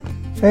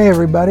Hey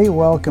everybody,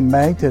 welcome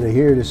back to the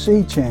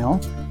Hear2See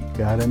channel.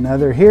 Got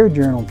another Hear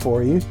journal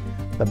for you.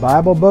 The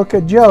Bible book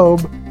of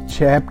Job,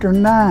 chapter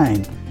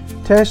 9.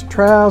 Test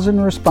trials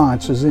and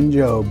responses in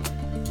Job.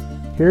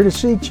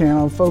 Hear2See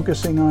channel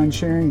focusing on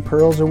sharing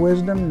pearls of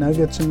wisdom,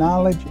 nuggets of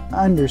knowledge,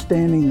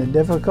 understanding the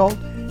difficult,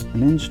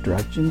 and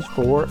instructions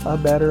for a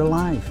better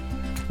life.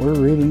 We're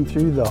reading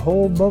through the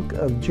whole book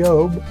of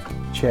Job,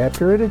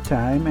 chapter at a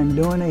time, and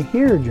doing a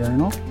Hear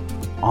journal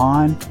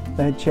on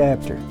that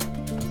chapter.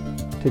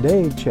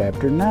 Today,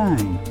 chapter 9.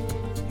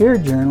 Hear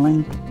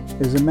journaling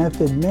is a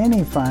method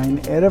many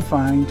find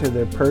edifying to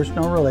their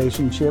personal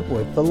relationship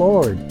with the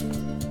Lord.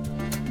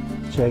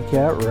 Check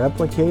out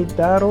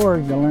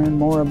replicate.org to learn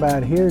more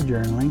about Hear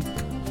journaling.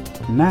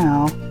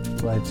 Now,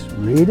 let's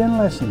read and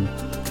listen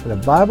to the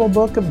Bible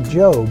book of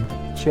Job,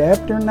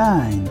 chapter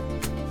 9,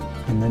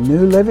 in the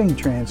New Living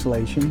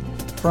Translation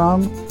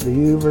from the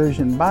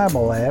YouVersion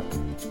Bible app,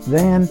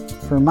 then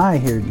for my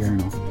Hear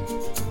journal.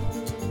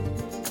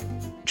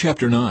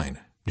 Chapter 9.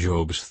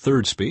 Job's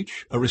third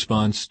speech, a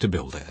response to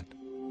Bildad.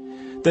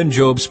 Then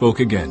Job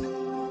spoke again.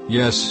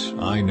 Yes,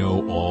 I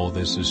know all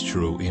this is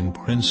true in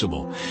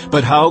principle,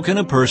 but how can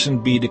a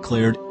person be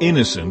declared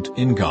innocent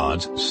in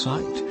God's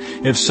sight?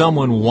 If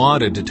someone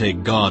wanted to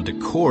take God to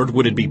court,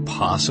 would it be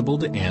possible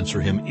to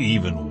answer him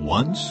even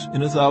once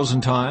in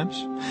 1,000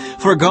 times?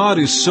 For God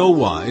is so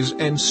wise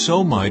and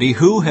so mighty,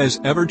 who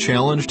has ever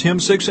challenged him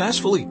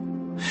successfully?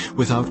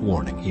 Without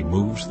warning, he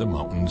moves the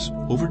mountains,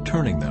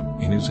 overturning them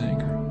in his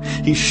anger.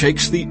 He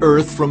shakes the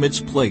earth from its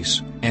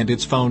place, and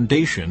its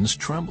foundations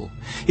tremble.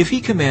 If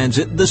he commands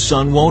it, the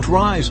sun won't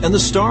rise, and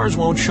the stars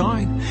won't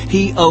shine.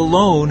 He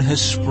alone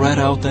has spread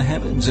out the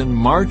heavens and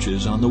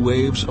marches on the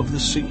waves of the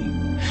sea.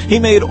 He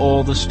made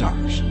all the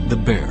stars, the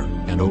Bear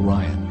and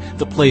Orion,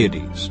 the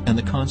Pleiades, and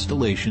the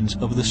constellations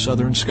of the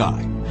southern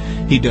sky.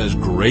 He does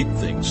great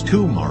things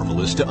too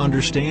marvelous to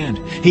understand.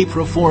 He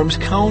performs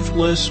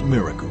countless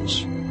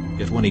miracles.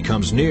 Yet when he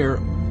comes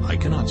near, I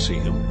cannot see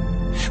him.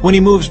 When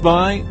he moves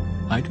by,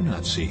 I do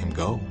not see him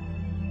go.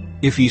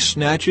 If he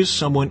snatches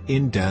someone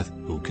in death,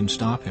 who can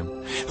stop him?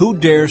 Who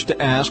dares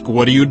to ask,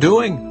 "What are you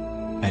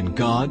doing?" And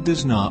God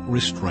does not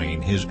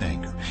restrain his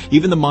anger.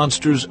 Even the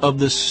monsters of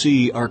the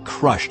sea are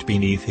crushed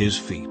beneath his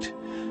feet.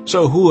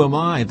 So who am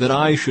I that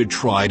I should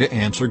try to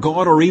answer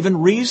God or even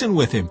reason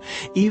with him?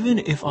 Even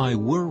if I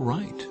were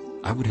right,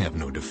 I would have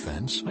no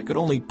defense. I could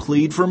only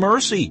plead for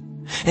mercy.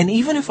 And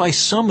even if I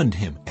summoned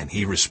him and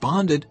he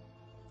responded,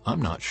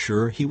 I'm not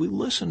sure he would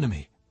listen to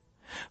me.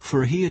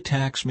 For he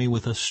attacks me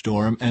with a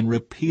storm and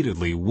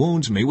repeatedly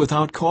wounds me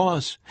without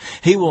cause.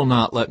 He will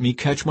not let me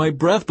catch my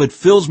breath, but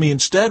fills me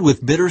instead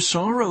with bitter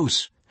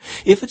sorrows.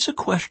 If it's a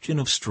question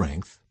of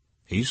strength,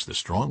 he's the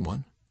strong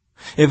one.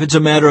 If it's a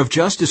matter of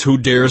justice, who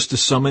dares to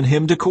summon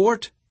him to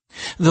court?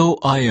 Though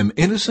I am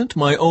innocent,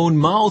 my own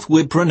mouth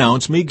would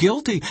pronounce me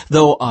guilty.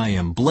 Though I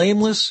am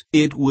blameless,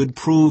 it would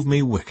prove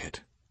me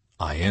wicked.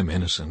 I am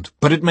innocent,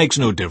 but it makes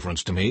no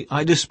difference to me.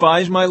 I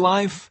despise my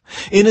life.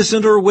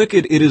 Innocent or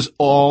wicked, it is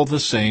all the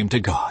same to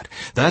God.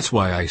 That's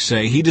why I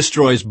say he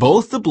destroys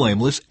both the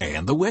blameless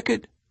and the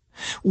wicked.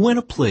 When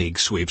a plague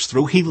sweeps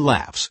through, he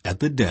laughs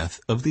at the death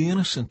of the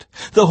innocent.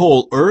 The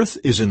whole earth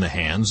is in the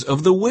hands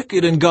of the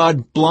wicked, and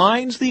God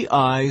blinds the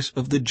eyes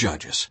of the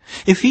judges.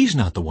 If he's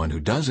not the one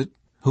who does it,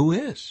 who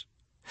is?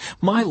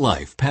 My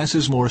life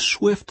passes more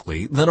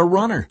swiftly than a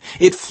runner.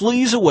 It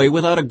flees away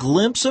without a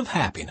glimpse of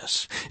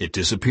happiness. It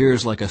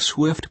disappears like a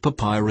swift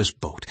papyrus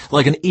boat,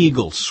 like an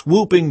eagle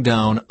swooping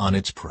down on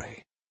its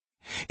prey.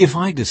 If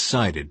I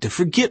decided to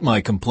forget my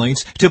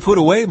complaints, to put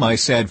away my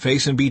sad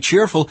face and be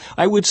cheerful,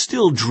 I would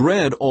still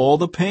dread all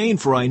the pain,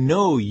 for I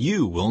know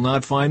you will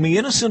not find me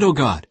innocent, O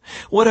God.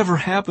 Whatever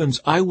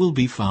happens, I will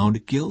be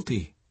found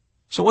guilty.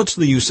 So what's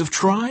the use of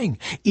trying?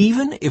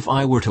 Even if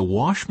I were to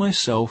wash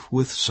myself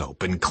with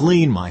soap and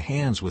clean my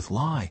hands with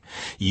lye,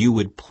 you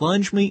would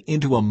plunge me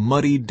into a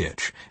muddy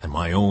ditch, and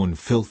my own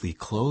filthy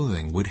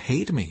clothing would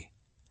hate me.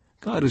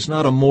 God is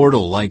not a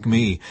mortal like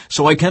me,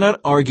 so I cannot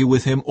argue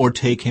with him or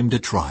take him to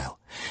trial.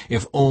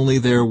 If only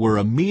there were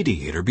a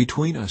mediator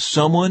between us,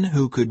 someone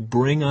who could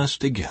bring us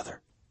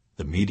together.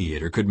 The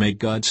mediator could make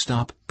God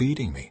stop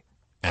beating me,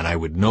 and I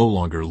would no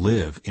longer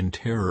live in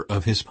terror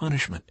of his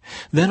punishment.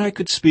 Then I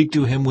could speak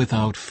to him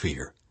without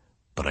fear.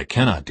 But I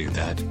cannot do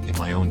that in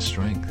my own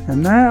strength.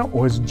 And that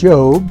was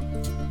Job,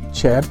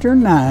 chapter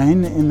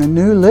 9, in the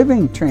New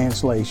Living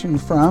Translation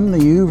from the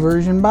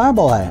YouVersion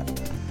Bible app.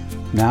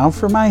 Now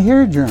for my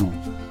Hear journal.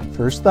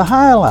 First, the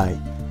highlight.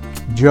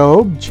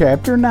 Job,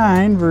 chapter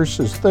 9,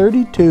 verses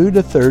 32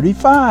 to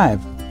 35.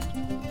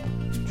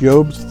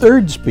 Job's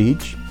third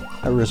speech,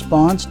 a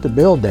response to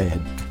Bildad.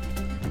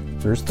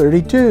 Verse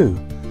 32.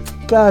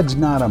 God's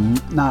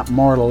not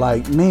mortal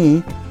like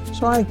me,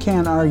 so I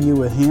can't argue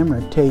with him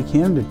or take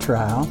him to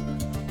trial.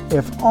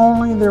 If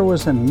only there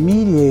was a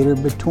mediator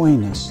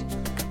between us,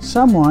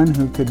 someone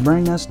who could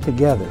bring us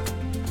together.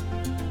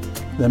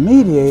 The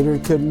mediator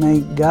could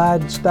make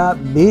God stop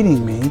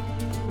beating me,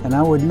 and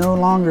I would no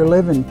longer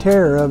live in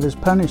terror of his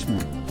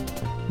punishment.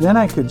 Then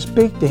I could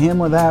speak to him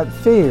without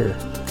fear.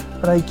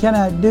 but I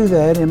cannot do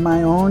that in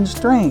my own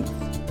strength.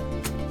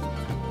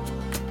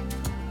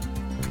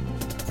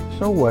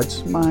 So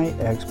what's my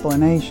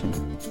explanation?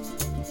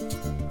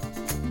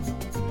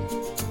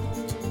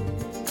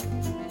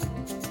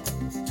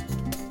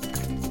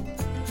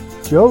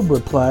 Job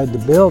replied to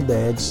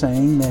Bildad,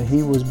 saying that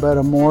he was but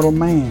a mortal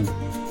man.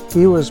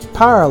 He was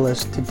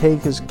powerless to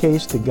take his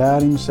case to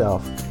God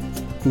himself.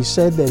 He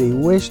said that he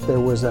wished there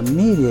was a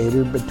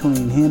mediator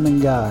between him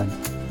and God.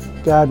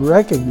 God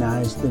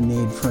recognized the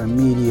need for a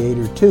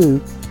mediator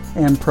too,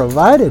 and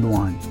provided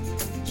one.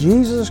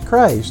 Jesus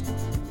Christ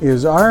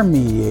is our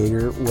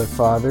mediator with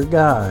Father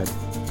God.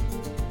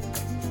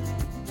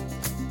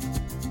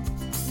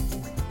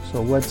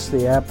 So what's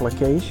the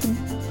application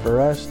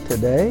for us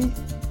today?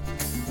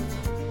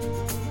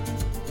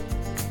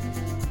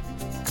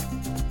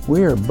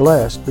 We are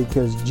blessed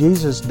because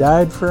Jesus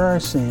died for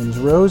our sins,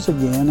 rose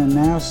again, and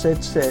now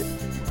sits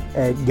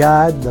at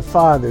God the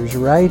Father's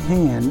right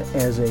hand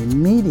as a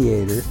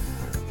mediator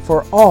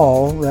for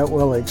all that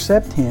will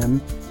accept him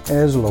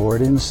as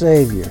Lord and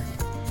Savior.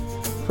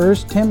 1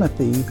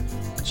 Timothy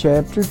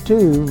chapter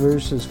 2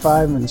 verses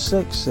 5 and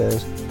 6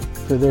 says,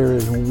 "For there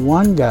is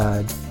one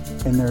God,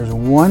 and there is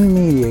one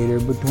mediator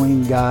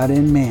between God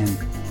and men,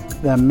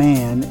 the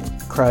man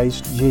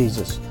Christ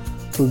Jesus,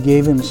 who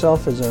gave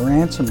himself as a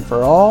ransom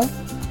for all,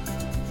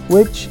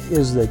 which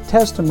is the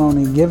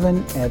testimony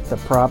given at the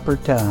proper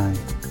time."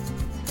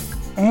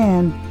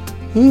 And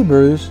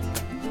Hebrews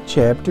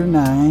chapter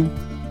 9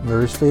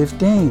 verse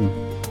 15,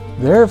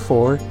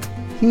 "Therefore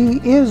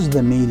he is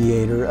the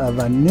mediator of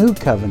a new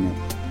covenant,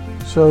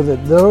 so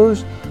that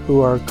those who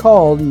are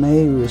called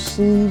may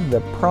receive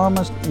the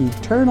promised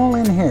eternal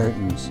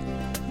inheritance,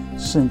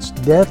 since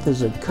death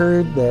has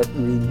occurred that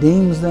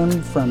redeems them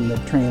from the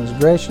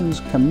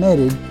transgressions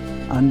committed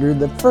under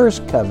the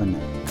first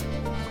covenant."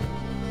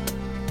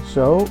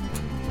 So,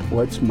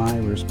 what's my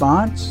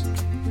response?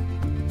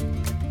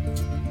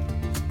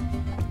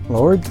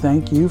 Lord,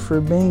 thank you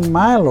for being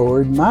my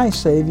Lord, my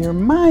Savior,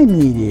 my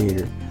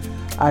mediator.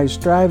 I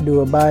strive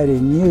to abide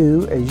in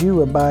you as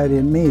you abide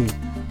in me,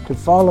 to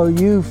follow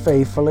you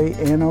faithfully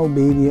and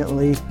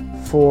obediently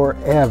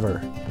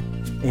forever.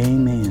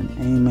 Amen.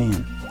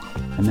 Amen.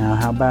 And now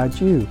how about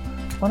you?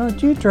 Why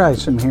don't you try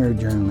some hair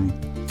journaling?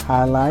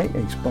 Highlight,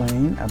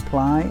 explain,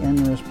 apply,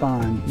 and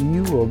respond.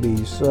 You will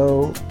be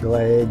so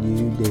glad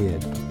you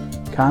did.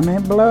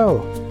 Comment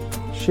below.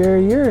 Share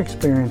your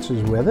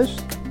experiences with us.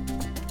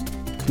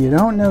 If you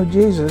don't know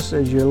Jesus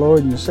as your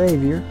Lord and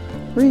Savior,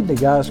 read the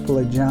Gospel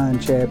of John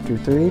chapter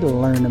 3 to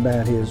learn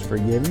about his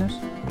forgiveness.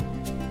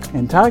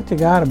 And talk to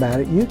God about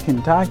it. You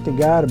can talk to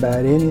God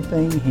about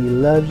anything. He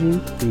loves you.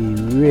 He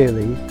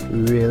really,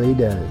 really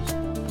does.